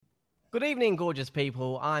Good evening, gorgeous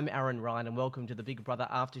people. I'm Aaron Ryan, and welcome to the Big Brother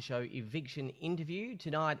After Show Eviction interview.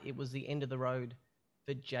 Tonight, it was the end of the road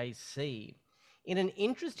for Jaycee. In an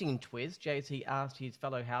interesting twist, Jaycee asked his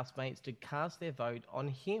fellow housemates to cast their vote on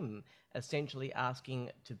him, essentially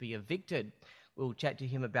asking to be evicted. We'll chat to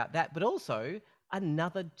him about that, but also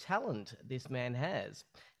another talent this man has.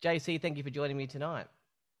 Jaycee, thank you for joining me tonight.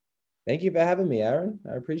 Thank you for having me, Aaron.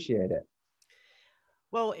 I appreciate it.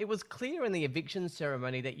 Well, it was clear in the eviction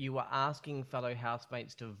ceremony that you were asking fellow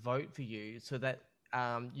housemates to vote for you so that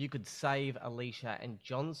you could save Alicia and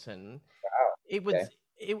Johnson. It would Okay.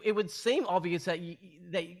 it would seem obvious that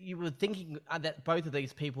you were thinking that both of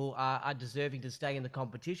these people are deserving to stay in the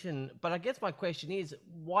competition. But I guess my question is,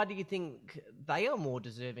 why do you think they are more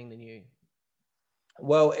deserving than you?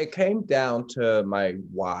 Well, it came down to my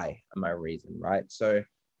why and my reason, right? So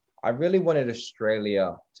I really wanted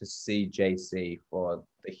Australia to see JC for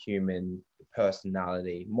the human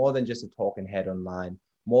personality, more than just a talking head online,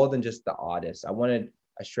 more than just the artist. I wanted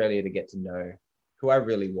Australia to get to know who I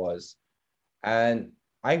really was. And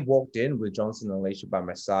I walked in with Johnson and Alicia by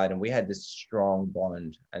my side, and we had this strong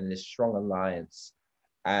bond and this strong alliance.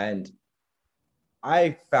 And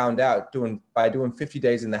I found out doing 50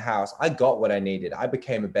 days in the house, I got what I needed. I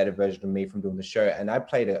became a better version of me from doing the show, and I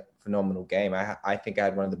played a phenomenal game. I think I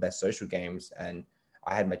had one of the best social games, and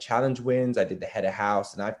I had my challenge wins. I did the head of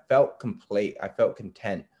house, and I felt complete. I felt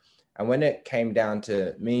content. And when it came down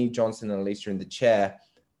to me, Johnson, and Lisa in the chair,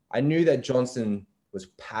 I knew that Johnson was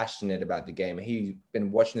passionate about the game. He's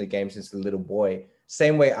been watching the game since a little boy.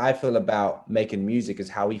 Same way I feel about making music is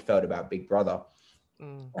how he felt about Big Brother.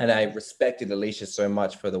 Mm. And I respected Alicia so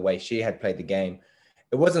much for the way she had played the game.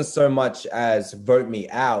 It wasn't so much as vote me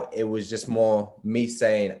out. It was just more me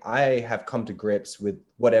saying, I have come to grips with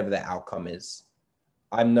whatever the outcome is.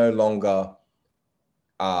 I'm no longer,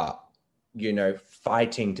 uh,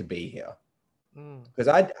 fighting to be here. Mm. Because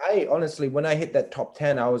I honestly, when I hit that top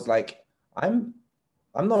 10, I was like, I'm,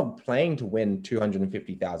 I'm not playing to win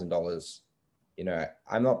 $250,000.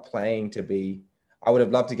 I'm not playing to be, I would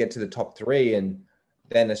have loved to get to the top three and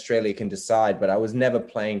then Australia can decide, but I was never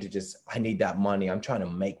playing to just, I need that money. I'm trying to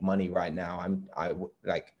make money right now. And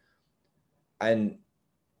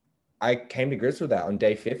I came to grips with that on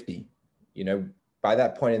day 50. You know, by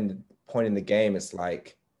that point in the game, it's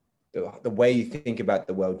like the way you think about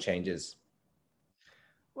the world changes.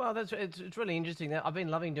 Well, it's really interesting. I've been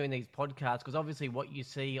loving doing these podcasts because obviously what you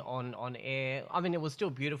see on air. I mean, it was still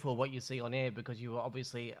beautiful what you see on air because you were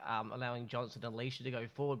obviously allowing Johnson and Alicia to go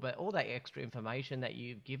forward. But all that extra information that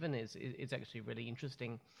you've given is actually really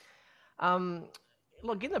interesting. Um,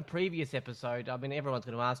 Look, in the previous episode, I mean, everyone's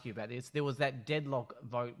going to ask you about this. There was that deadlock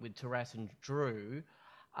vote with Taras and Drew.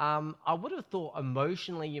 I would have thought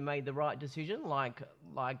emotionally you made the right decision, like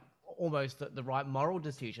almost the right moral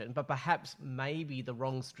decision, but perhaps maybe the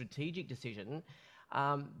wrong strategic decision,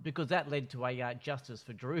 because that led to a Justice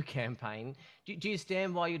for Drew campaign. Do you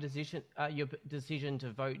stand by your decision to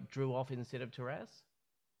vote Drew off instead of Taras?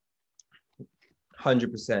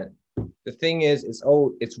 100%. The thing is,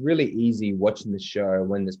 it's really easy watching the show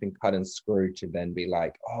when there's been cut and screwed to then be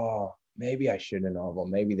like, oh, maybe I shouldn't have, or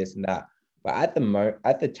maybe this and that. But at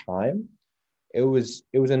the time, it was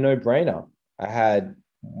a no-brainer. I had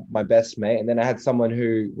my best mate, and then I had someone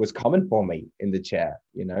who was coming for me in the chair.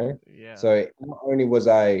 Yeah. So not only was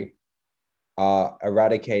I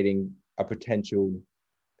eradicating a potential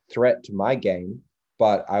threat to my game,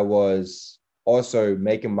 but I was also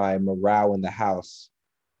making my morale in the house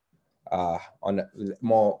on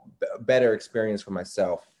more better experience for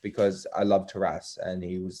myself because I love Taras and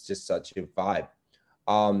he was just such a vibe.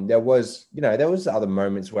 There was other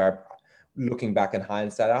moments where looking back in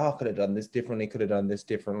hindsight, I could have done this differently, could have done this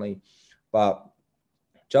differently, but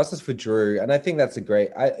justice for Drew, and I think that's a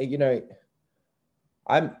great. I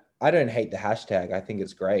don't hate the hashtag. I think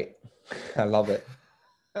it's great. I love it.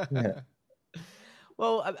 Yeah.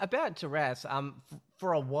 Well, about Taras,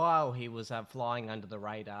 for a while he was flying under the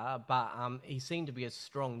radar, but he seemed to be a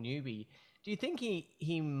strong newbie. Do you think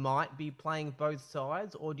he might be playing both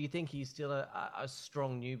sides, or do you think he's still a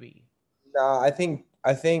strong newbie? No, I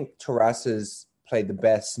think Taras has played the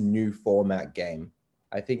best new format game.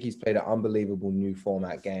 I think he's played an unbelievable new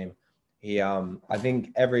format game. I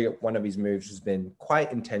think every one of his moves has been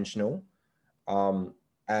quite intentional.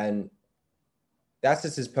 And that's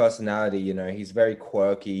just his personality. He's very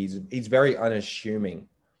quirky. He's very unassuming.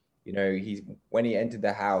 He's when he entered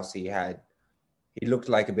the house, he looked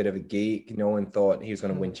like a bit of a geek. No one thought he was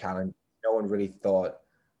going to win challenge. No one really thought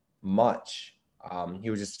much. He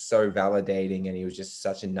was just so validating, and he was just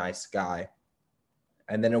such a nice guy.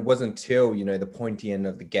 And then it wasn't until, the pointy end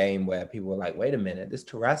of the game where people were like, wait a minute, this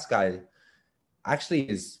Taras guy actually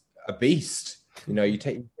is a beast. He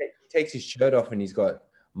takes his shirt off and he's got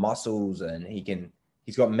muscles and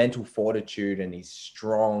he's got mental fortitude and he's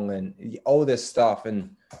strong and all this stuff.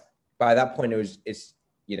 And by that point,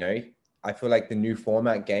 I feel like the new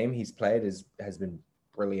format game he's played has been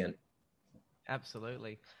brilliant.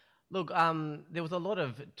 Absolutely. Look, there was a lot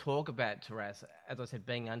of talk about Taras, as I said,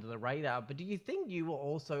 being under the radar. But do you think you were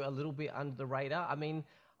also a little bit under the radar? I mean,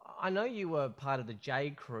 I know you were part of the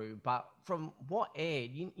J crew, but from what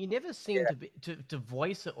aired, you never seemed to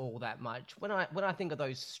voice it all that much. When I think of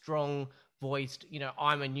those strong voiced,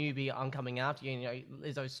 I'm a newbie, I'm coming after you.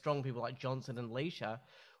 There's those strong people like Johnson and Leisha.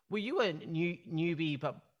 Were you a newbie,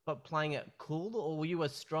 but playing it cool, or were you a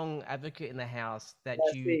strong advocate in the house Yeah,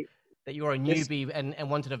 see, that you're a this newbie and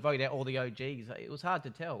wanted to vote out all the OGs? It was hard to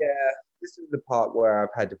tell. yeah, this is the part where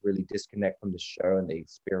I've had to really disconnect from the show and the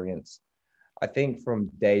experience. I think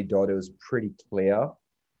from day dot it was pretty clear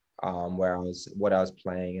where what I was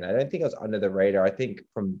playing, and I don't think I was under the radar. I think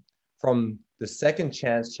from the second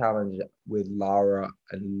chance challenge with Lara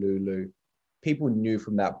and Lulu, people knew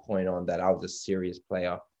from that point on that I was a serious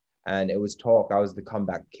player, and it was talk. I was the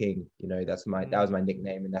comeback king. That was my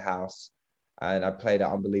nickname in the house, and I played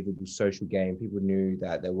an unbelievable social game. People knew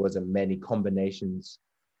that there wasn't many combinations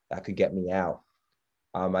that could get me out.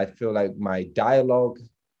 I feel like my dialogue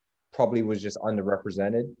probably was just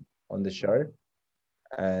underrepresented on the show,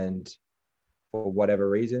 and for whatever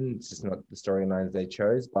reason, it's just not the storylines they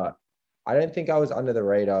chose. But I don't think I was under the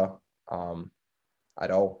radar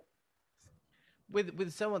at all.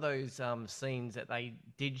 With some of those scenes that they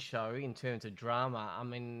did show in terms of drama, I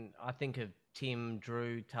mean, I think of Tim,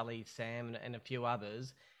 Drew, Tully, Sam, and a few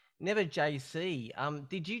others. Never Jaycee.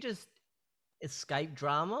 Did you just escape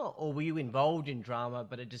drama, or were you involved in drama,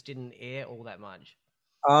 but it just didn't air all that much?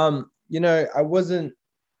 I wasn't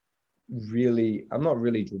I'm not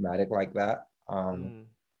really dramatic like that, Mm,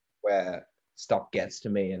 where stuff gets to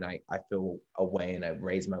me and I feel away and I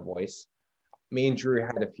raise my voice. Me and Drew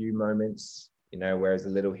had a few moments, where it's a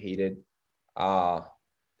little heated. Uh,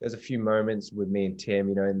 there's a few moments with me and Tim,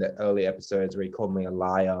 in the early episodes where he called me a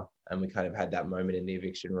liar and we kind of had that moment in the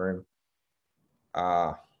eviction room.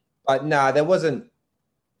 Uh, but nah, there wasn't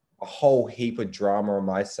a whole heap of drama on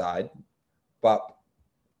my side, but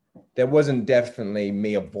there wasn't definitely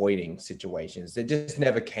me avoiding situations. It just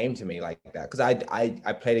never came to me like that because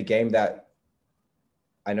I played a game that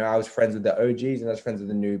I know I was friends with the OGs and I was friends with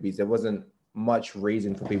the newbies. There wasn't much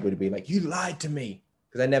reason for people to be like, "You lied to me,"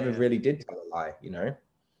 because I never yeah. really did tell a lie.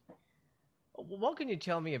 What can you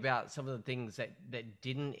tell me about some of the things that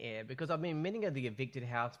didn't air? Because I mean, many of the evicted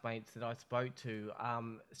housemates that I spoke to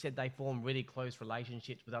said they formed really close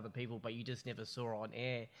relationships with other people, but you just never saw on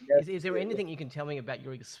air. Is there anything you can tell me about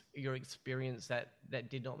your experience that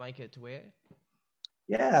did not make it to air?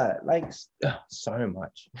 Yeah, like so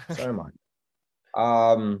much, so much.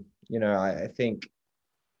 I think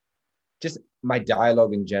just my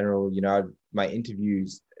dialogue in general, my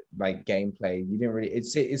interviews, my gameplay, you didn't really,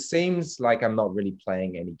 it seems like I'm not really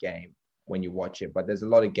playing any game when you watch it, but there's a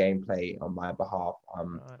lot of gameplay on my behalf.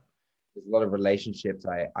 Right. There's a lot of relationships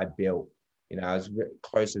I built. I was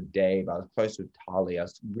close with Dave, I was close with Tali, I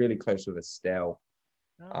was really close with Estelle.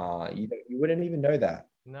 Oh, You wouldn't even know that.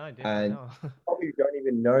 no, definitely And not. probably don't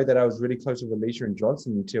even know that I was really close with Alicia and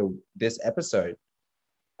Johnson until this episode.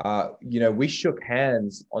 We shook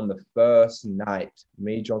hands on the first night,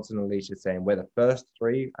 me, Johnson, and Alicia, saying we're the first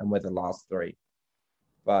three and we're the last three.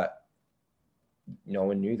 But no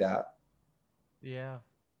one knew that. Yeah.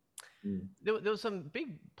 Mm. There were some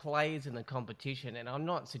big players in the competition, and I'm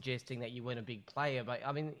not suggesting that you weren't a big player, but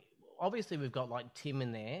I mean, obviously we've got like Tim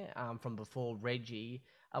in there from before, Reggie.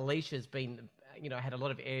 Alicia's been, had a lot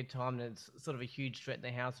of airtime, and it's sort of a huge threat in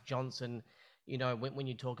the house. Johnson, when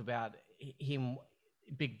you talk about him,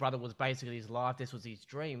 Big Brother was basically his life. This was his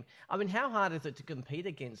dream. I mean, how hard is it to compete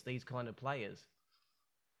against these kind of players?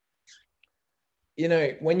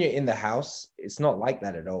 When you're in the house, it's not like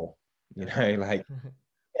that at all. Okay. Like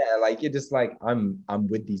yeah, like you're just like I'm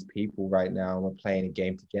with these people right now. We're playing a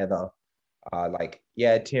game together. Like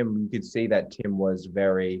yeah, Tim, you could see that Tim was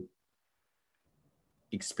very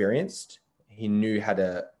experienced. He knew how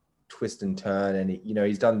to twist and turn, and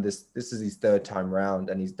he's done this. This is his third time round,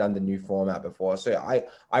 and he's done the new format before. So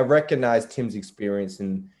I recognize Tim's experience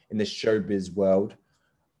in the showbiz world.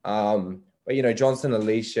 But Johnson,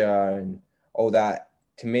 Alicia, and all that.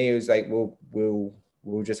 To me, it was like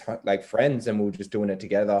we'll just like friends, and we're just doing it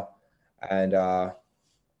together. And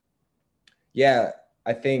yeah,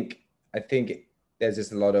 I think there's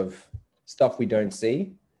just a lot of stuff we don't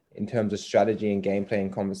see in terms of strategy and gameplay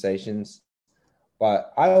and conversations.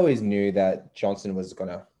 But I always knew that Johnson was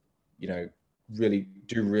gonna, you know, really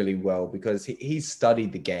do really well because he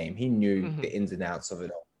studied the game. He knew Hmm. the ins and outs of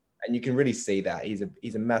it all, and you can really see that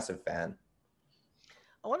he's a massive fan.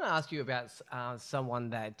 I want to ask you about someone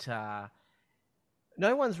that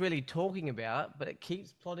no one's really talking about, but it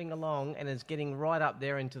keeps plodding along and is getting right up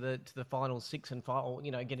there into the final six and final,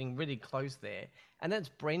 getting really close there. And that's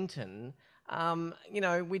Brenton.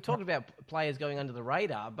 We talked about players going under the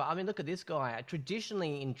radar, but I mean, look at this guy.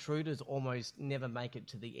 Traditionally, intruders almost never make it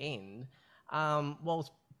to the end.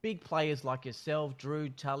 Whilst big players like yourself, Drew,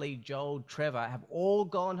 Tully, Joel, Trevor have all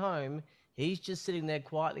gone home, he's just sitting there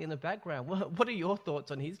quietly in the background. What are your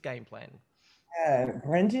thoughts on his game plan? Yeah,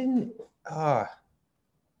 Brendan,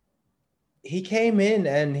 he came in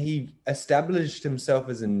and he established himself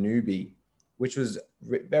as a newbie, which was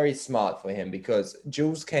very smart for him because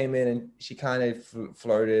Jules came in and she kind of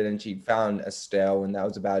floated and she found Estelle and that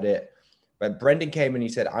was about it. But Brendan came in, he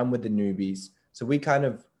said, I'm with the newbies. So we kind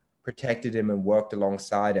of protected him and worked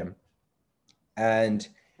alongside him. And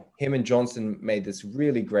him and Johnson made this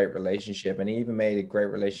really great relationship. And he even made a great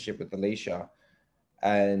relationship with Alicia.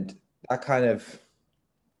 And that kind of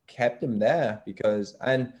kept him there because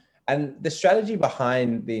and the strategy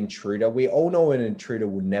behind the intruder, we all know an intruder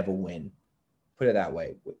will never win. Put it that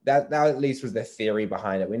way. That at least was the theory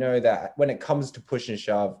behind it. We know that when it comes to push and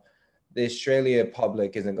shove, the Australia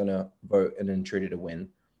public isn't going to vote an intruder to win.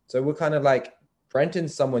 So we're kind of like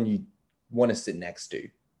Brenton's someone you want to sit next to.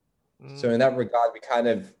 So in Mm. that regard, we kind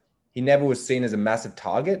of he never was seen as a massive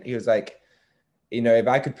target. He was like, if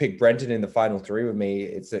I could pick Brenton in the final three with me,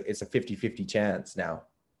 it's a 50-50 chance now.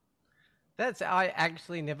 I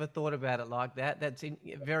actually never thought about it like that.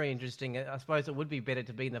 Very interesting. I suppose it would be better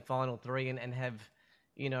to be in the final three and have,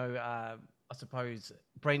 I suppose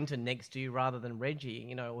Brenton next to you rather than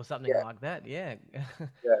Reggie, or something Yeah, like that. Yeah.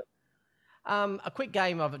 yeah. A quick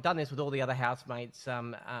game. I've done this with all the other housemates.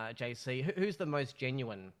 JC, who's the most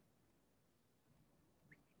genuine?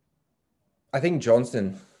 I think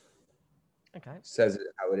Johnson Okay. says it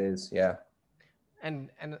how it is. Yeah.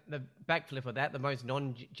 And the backflip of that, the most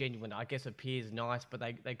non-genuine, I guess, appears nice, but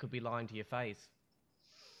they could be lying to your face.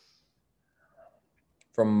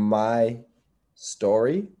 From my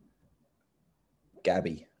story,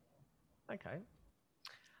 Gabby. Okay.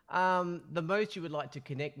 The most you would like to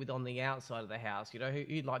connect with on the outside of the house, who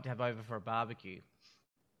you'd like to have over for a barbecue.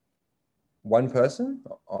 One person?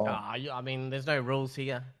 Oh, I mean, there's no rules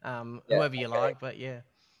here. yeah. Whoever you Okay. like, but yeah.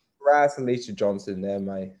 Ras, Alicia Johnson. They're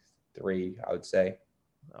my three, I would say.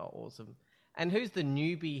 Oh, awesome. And who's the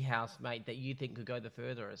newbie housemate that you think could go the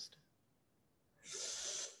furthest?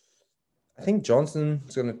 I think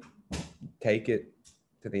Johnson's going to take it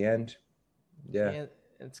to the end. Yeah. Yeah,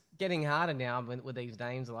 it's getting harder now with these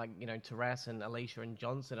names like Taras and Alicia and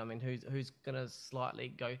Johnson. I mean, who's gonna slightly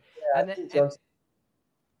go? Yeah, I And th- think and Johnson.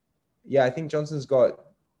 Yeah, I think Johnson's got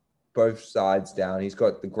both sides down. He's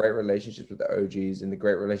got the great relationships with the OGs and the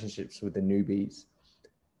great relationships with the newbies.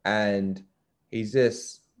 And he's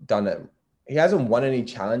just done it. He hasn't won any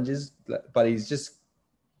challenges, but he's just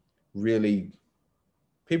really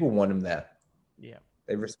people want him there. yeah.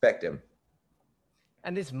 They respect him.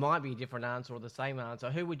 And this might be a different answer or the same answer.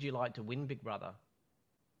 Who would you like to win Big Brother?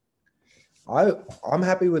 I I'm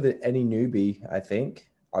happy with it, any newbie. I think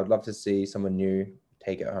I'd love to see someone new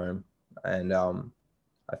take it home, and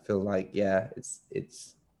I feel like yeah,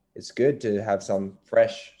 it's good to have someone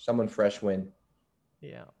fresh win.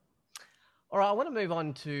 Yeah. All right, I want to move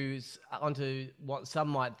on to onto what some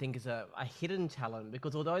might think is a hidden talent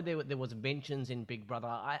because although there was mentions in Big Brother,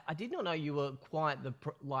 I did not know you were quite the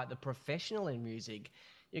professional in music.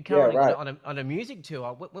 You're Yeah, currently right. on a music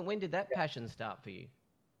tour. When did that passion start for you?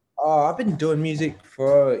 Oh, I've been doing music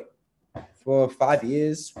for 5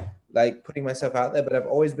 years, like putting myself out there. But I've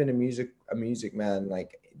always been a music man.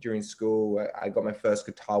 Like during school, I got my first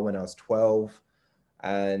guitar when I was 12,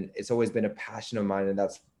 and it's always been a passion of mine. And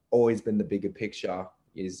that's always been the bigger picture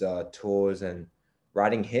is tours and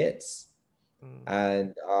writing hits. Mm.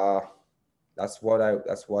 And that's what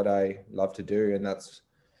I love to do. And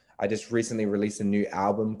I just recently released a new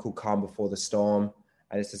album called Calm Before the Storm,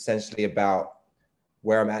 and it's essentially about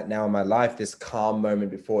where I'm at now in my life, this calm moment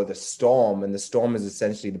before the storm. And the storm is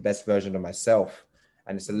essentially the best version of myself.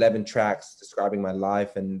 And it's Mm. 11 tracks describing my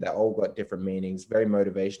life, and they all got different meanings, very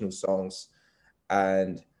motivational songs.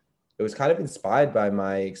 And it was kind of inspired by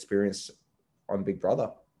my experience on Big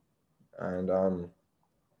Brother. And I'm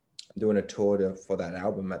doing a tour for that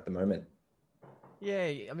album at the moment. Yeah,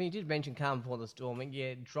 I mean, you did mention Calm Before the Storm, and yeah,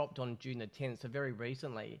 it dropped on June the 10th, so very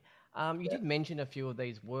recently. You Yeah. did mention a few of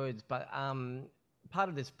these words, but part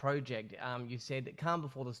of this project, you said that Calm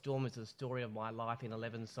Before the Storm is the story of my life in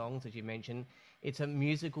 11 songs, as you mentioned. It's a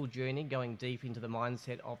musical journey going deep into the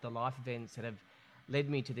mindset of the life events that have led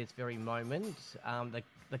me to this very moment,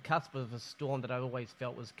 the cusp of a storm that I always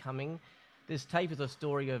felt was coming. This tape is a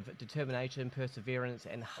story of determination, perseverance,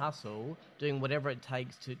 and hustle, doing whatever it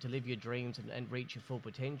takes to live your dreams and reach your full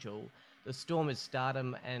potential. The storm is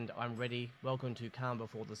stardom, and I'm ready. Welcome to Calm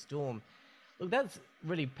Before the Storm. Look, that's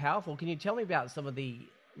really powerful. Can you tell me about some of the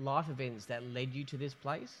life events that led you to this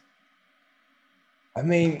place? I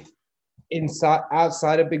mean, inside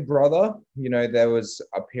outside of Big Brother, there was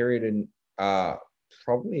a period in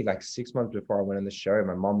probably like 6 months before I went on the show.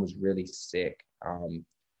 My mom was really sick.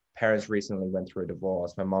 Parents recently went through a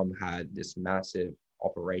divorce. My mom had this massive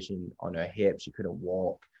operation on her hip. She couldn't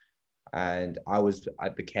walk. And I was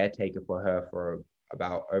the caretaker for her for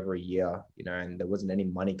about over a year, and there wasn't any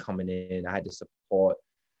money coming in. I had to support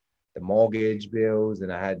the mortgage bills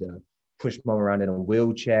and I had to push mom around in a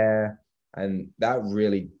wheelchair. And that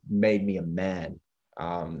really made me a man.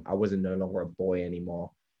 I wasn't no longer a boy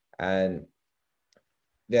anymore. And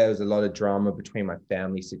there was a lot of drama between my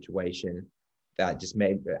family situation that just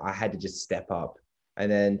made I had to just step up. And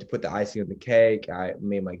then to put the icing on the cake,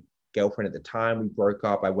 me and my girlfriend at the time, we broke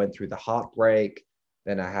up. I went through the heartbreak.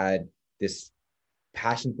 Then I had this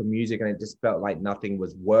passion for music and it just felt like nothing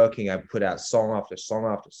was working. I put out song after song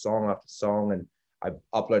after song after song and I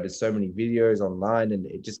uploaded so many videos online and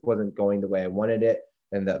it just wasn't going the way I wanted it.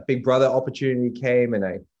 And the Big Brother opportunity came and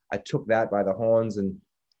I took that by the horns and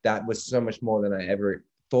that was so much more than I ever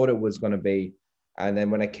thought it was going to be. And then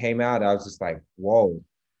when I came out, I was just like, whoa,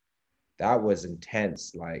 that was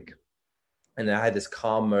intense. Like, and then I had this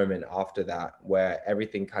calm moment after that where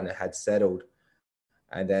everything kind of had settled.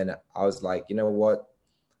 And then I was like, you know what?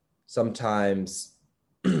 Sometimes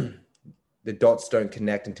the dots don't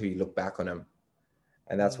connect until you look back on them.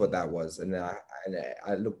 And that's what Mm. that was. And I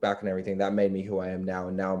look back on everything that made me who I am now.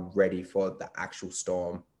 And now I'm ready for the actual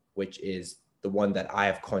storm, which is the one that I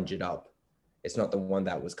have conjured up. It's not the one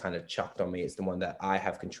that was kind of chucked on me. It's the one that I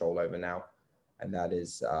have control over now. And that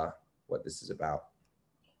is what this is about.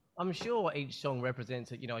 I'm sure each song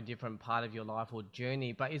represents a different part of your life or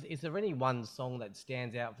journey. But is there any one song that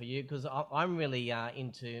stands out for you? Because I'm really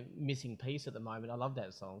into Missing Piece at the moment. I love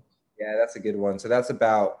that song. Yeah, that's a good one. So that's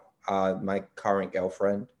about my current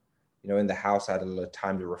girlfriend. In the house, I had a lot of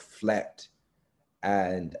time to reflect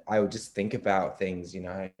and I would just think about things,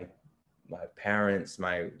 my parents,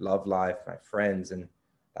 my love life, my friends. And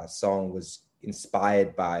that song was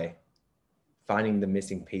inspired by finding the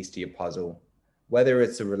missing piece to your puzzle, whether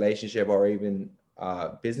it's a relationship or even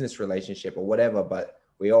a business relationship or whatever. But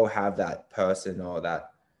we all have that person or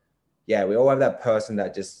that, yeah, we all have that person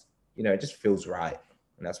that just, it just feels right.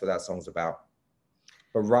 And that's what that song's about.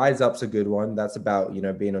 But Rise Up's a good one. That's about,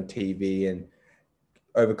 being on TV and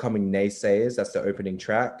overcoming naysayers. That's the opening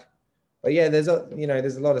track. But yeah, there's a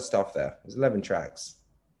lot of stuff there. There's 11 tracks.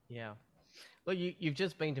 Yeah. Well, you've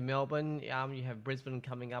just been to Melbourne. You have Brisbane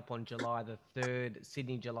coming up on July the 3rd,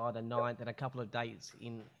 Sydney July the 9th, and a couple of dates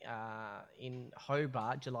in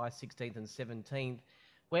Hobart, July 16th and 17th.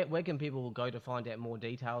 Where can people go to find out more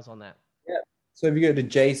details on that? Yeah. So if you go to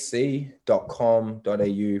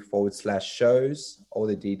jc.com.au/shows, all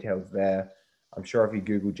the details there. I'm sure if you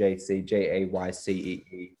Google Jaycee,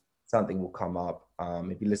 Jaycee, something will come up.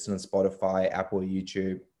 If you listen on Spotify, Apple,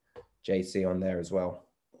 YouTube, Jaycee on there as well.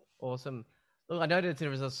 Awesome. Look, I noticed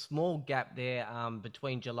there is a small gap there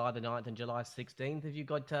between July the 9th and July 16th. Have you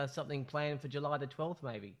got something planned for July the 12th,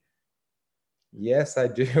 maybe? Yes, I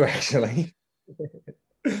do actually.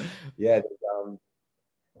 Yeah.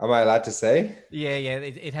 Am I allowed to say? Yeah, yeah,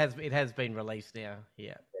 it has been released now.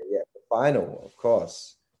 Yeah, Yeah, the final, of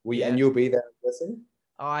course. And yeah. you'll be there. Listen.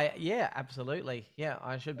 Yeah, absolutely. Yeah,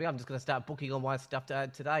 I should be. I'm just going to start booking all my stuff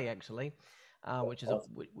today, actually, which is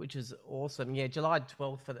Awesome. which is awesome. Yeah, July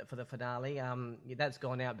 12th for the finale. Yeah, that's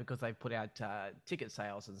gone out because they've put out ticket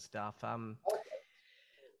sales and stuff.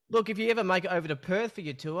 Look, if you ever make it over to Perth for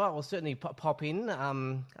your tour, I'll certainly pop in.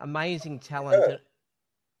 Amazing talent. Perth.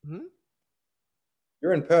 Hmm?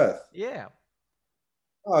 You're in Perth. Yeah.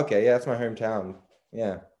 Oh, okay, yeah, that's my hometown.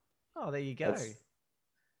 Yeah, Oh, there you go. that's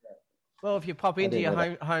Well, if you pop I into didn't your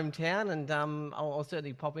know that. hometown, and I'll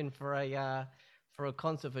certainly pop in for a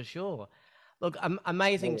concert for sure. Look,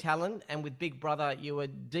 amazing No, talent, and with Big Brother, you were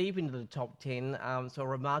deep into the top 10. So a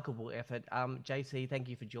remarkable effort. JC, thank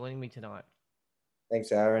you for joining me tonight.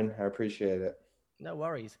 thanks, Aaron. I appreciate it. No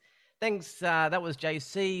worries. Thanks. That was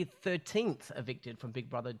JC, 13th evicted from Big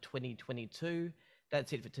Brother 2022.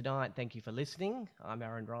 That's it for tonight. Thank you for listening. I'm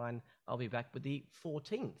Aaron Ryan. I'll be back with the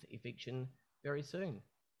 14th eviction very soon.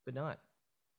 Good night.